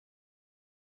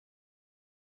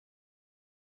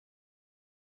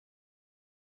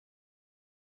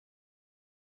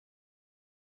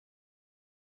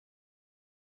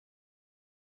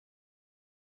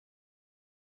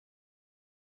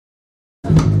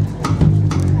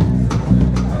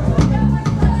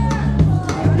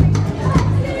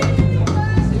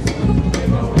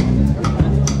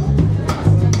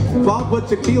put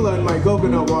tequila in my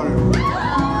coconut water.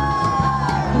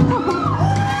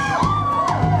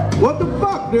 What the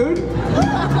fuck, dude?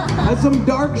 That's some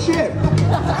dark shit.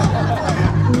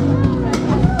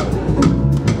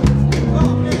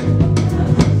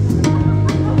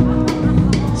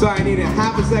 Sorry, I needed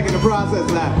half a second to process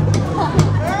that.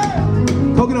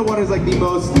 Coconut water is like the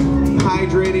most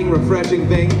hydrating, refreshing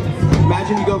thing.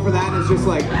 Imagine you go for that and it's just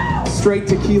like straight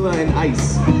tequila and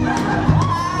ice.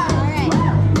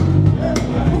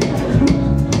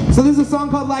 So there's a song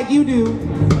called Like You Do.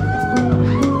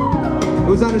 It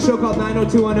was on a show called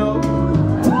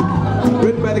 90210,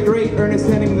 written by the great Ernest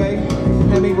Hemingway.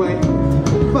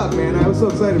 Fuck, man, I was so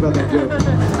excited about that joke.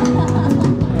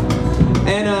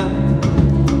 And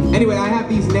anyway, I have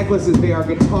these necklaces. They are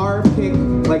guitar pick,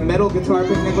 like metal guitar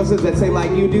pick necklaces that say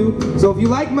Like You Do. So if you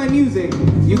like my music,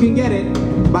 you can get it,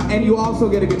 and you also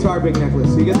get a guitar pick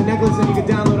necklace. So you get the necklace and you can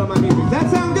download all my music. Does that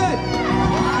sound good?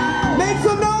 Make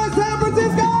some noise, San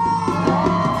Francisco!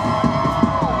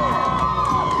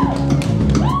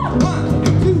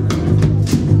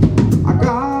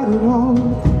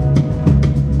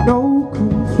 No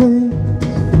complaints,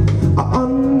 I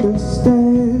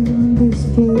understand this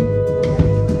place.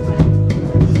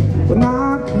 When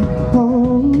I come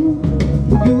home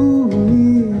with you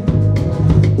here,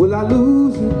 will I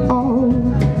lose it all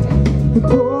and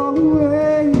pour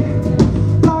away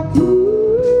like you,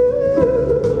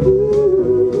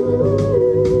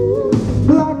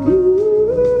 like you?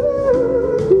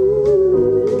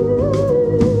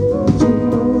 You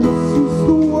know this is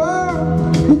the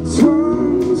world that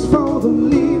turns for the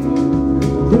living.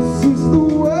 This is the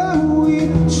world we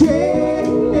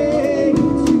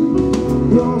change to.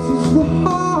 Yours is the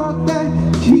heart that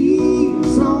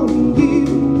keeps on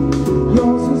giving.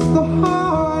 Yours is the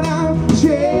heart I'm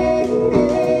changing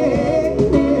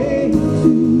to.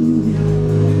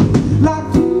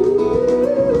 Like you,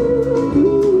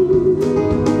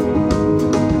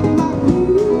 like you.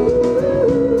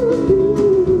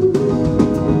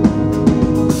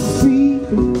 See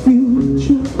the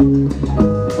future,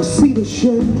 I see the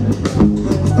shape,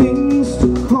 things to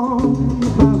come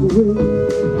my way.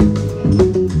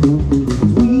 As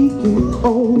we get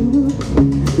older,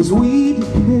 as we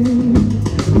decay,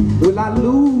 will I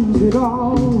lose it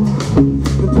all and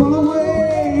pull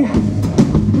away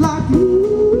like you,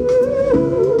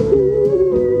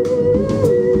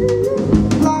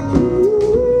 like you?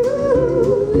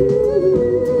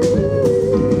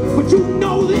 But you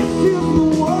know this is the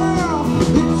world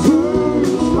that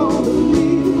turns for the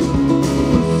living.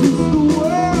 This is the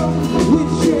world we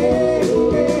change.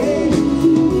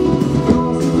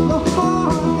 Yours is the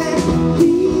heart that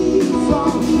keeps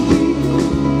on beating.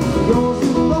 Yours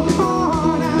is the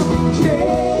heart I'm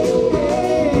changing.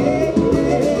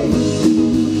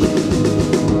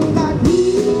 Like you,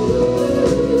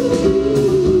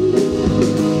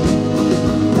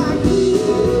 like you.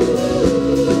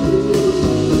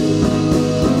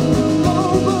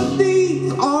 Oh, but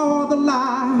these are the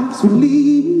lives we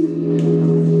lead,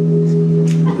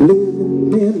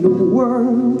 living in a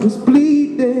world that's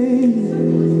bleeding.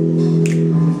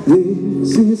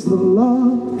 This is the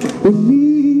love we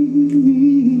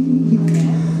need.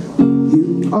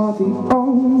 You are the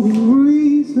only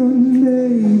reason,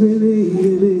 baby, baby,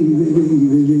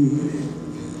 baby, baby.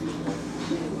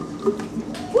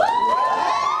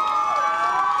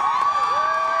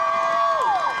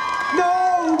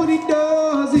 Nobody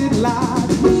does it like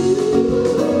you.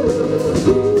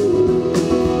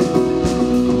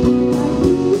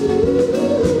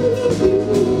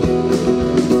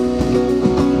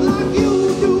 Like you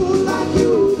do, like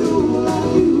you do,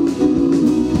 like you do,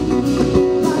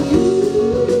 like you.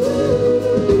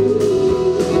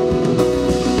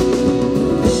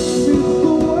 This is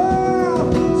the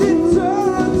world, it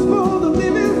turns for the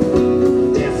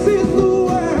living. This is the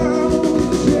world we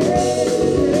change.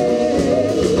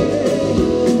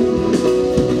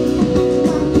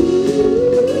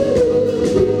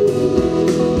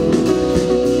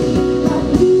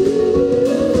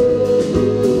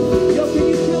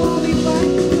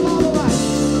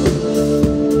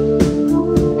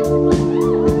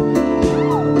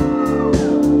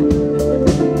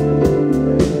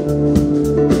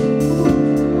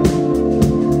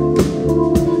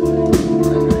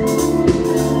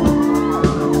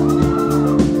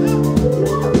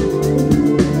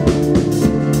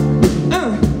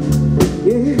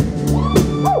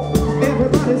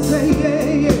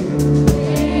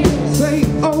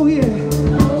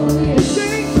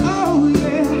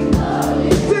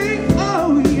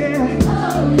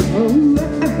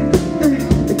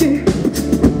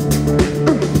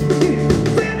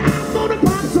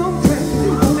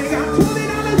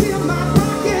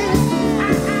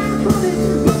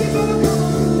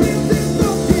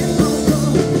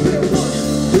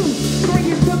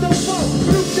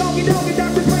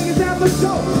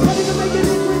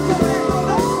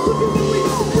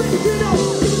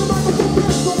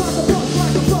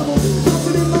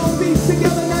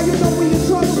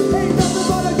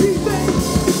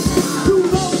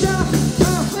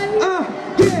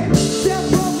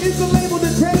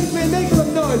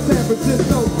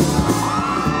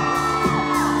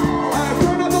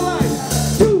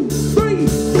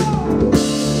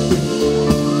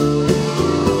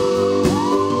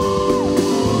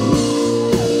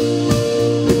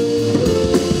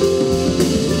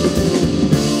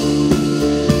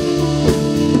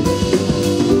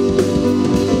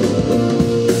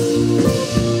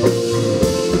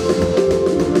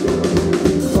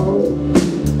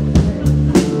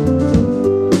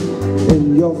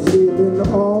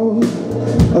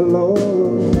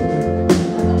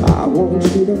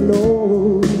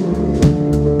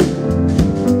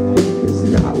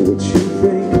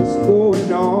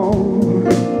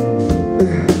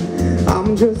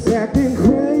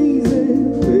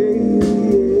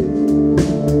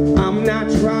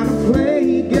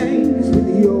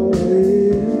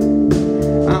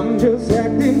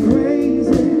 acting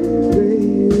crazy,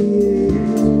 baby.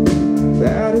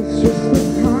 That is just the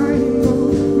kind of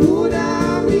mood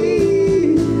I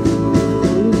need.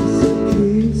 So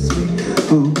kiss me,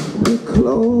 hold me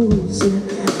closer,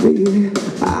 baby.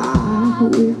 I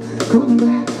will come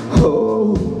back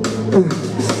home.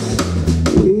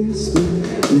 Whisper,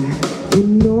 let you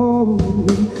know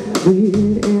me,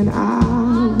 baby, and I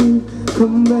will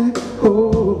come back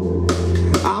home.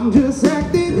 I'm just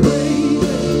acting crazy.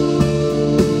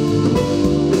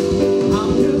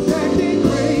 I'm just acting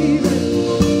crazy.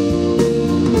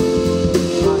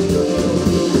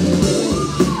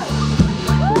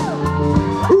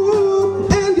 Ooh,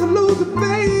 and you're losing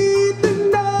faith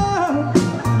in love.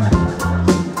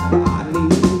 I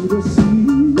need you to see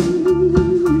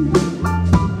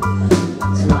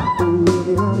it's not the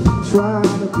way I'm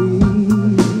trying to be.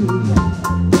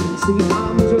 See,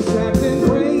 I'm just acting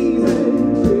crazy.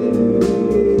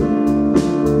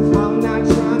 I'm not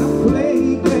trying to play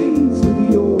games with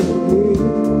your head.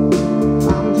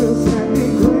 I'm just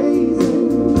acting crazy.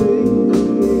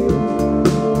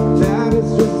 That is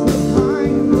just the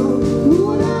kind of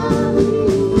what I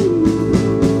need.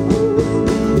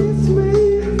 Kiss me,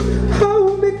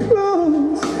 hold me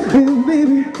close, and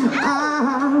baby, I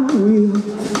will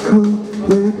come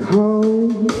back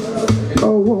home.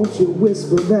 Oh, won't you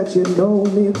whisper that you know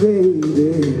me,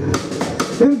 baby?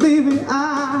 And baby,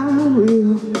 I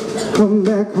will come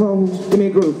back home. Give me a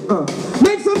groove.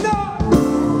 Make some noise!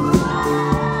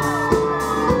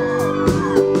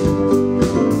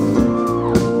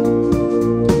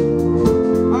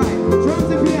 Alright, drums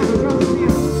and piano, drums and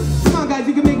piano. Come on, guys,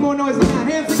 you can make more noise than that.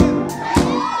 Hands together.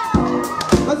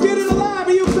 Let's get it alive.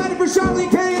 Are you excited for Charlene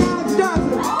Kay and Alex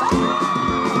Johnson?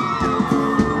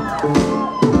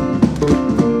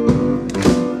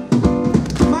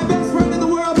 My best friend in the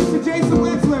world, Mr. Jason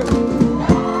Wexler.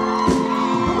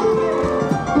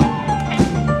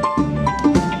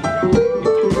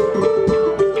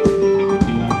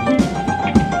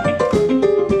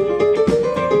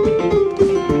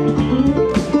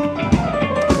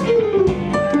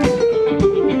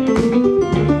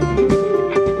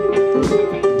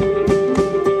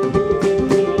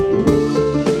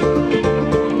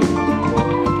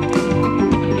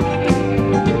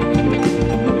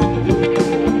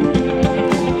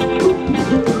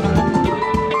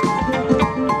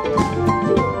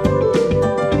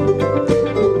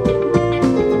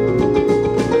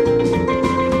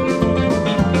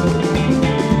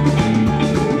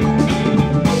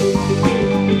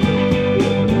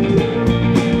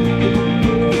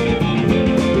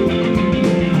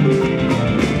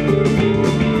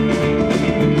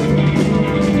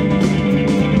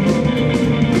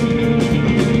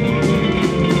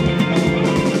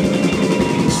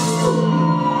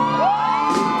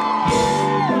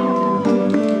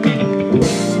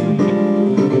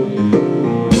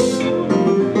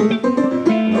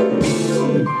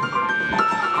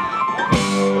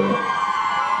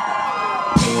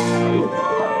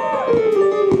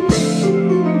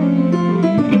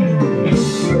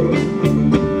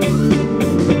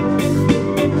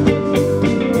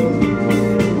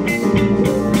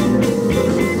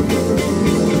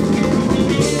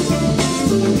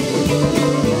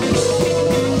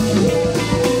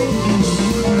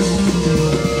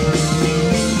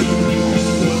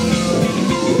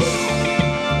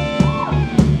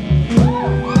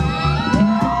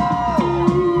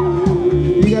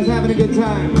 You guys having a good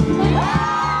time?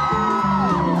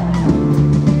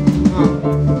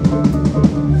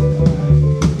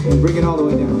 Bring it all the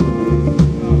way down.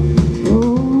 Oh,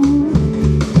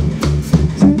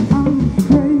 I'm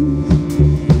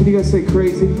crazy. Can you guys say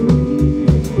crazy?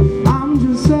 I'm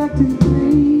just acting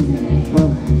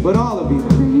crazy. But all of you.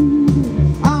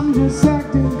 I'm just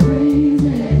acting crazy.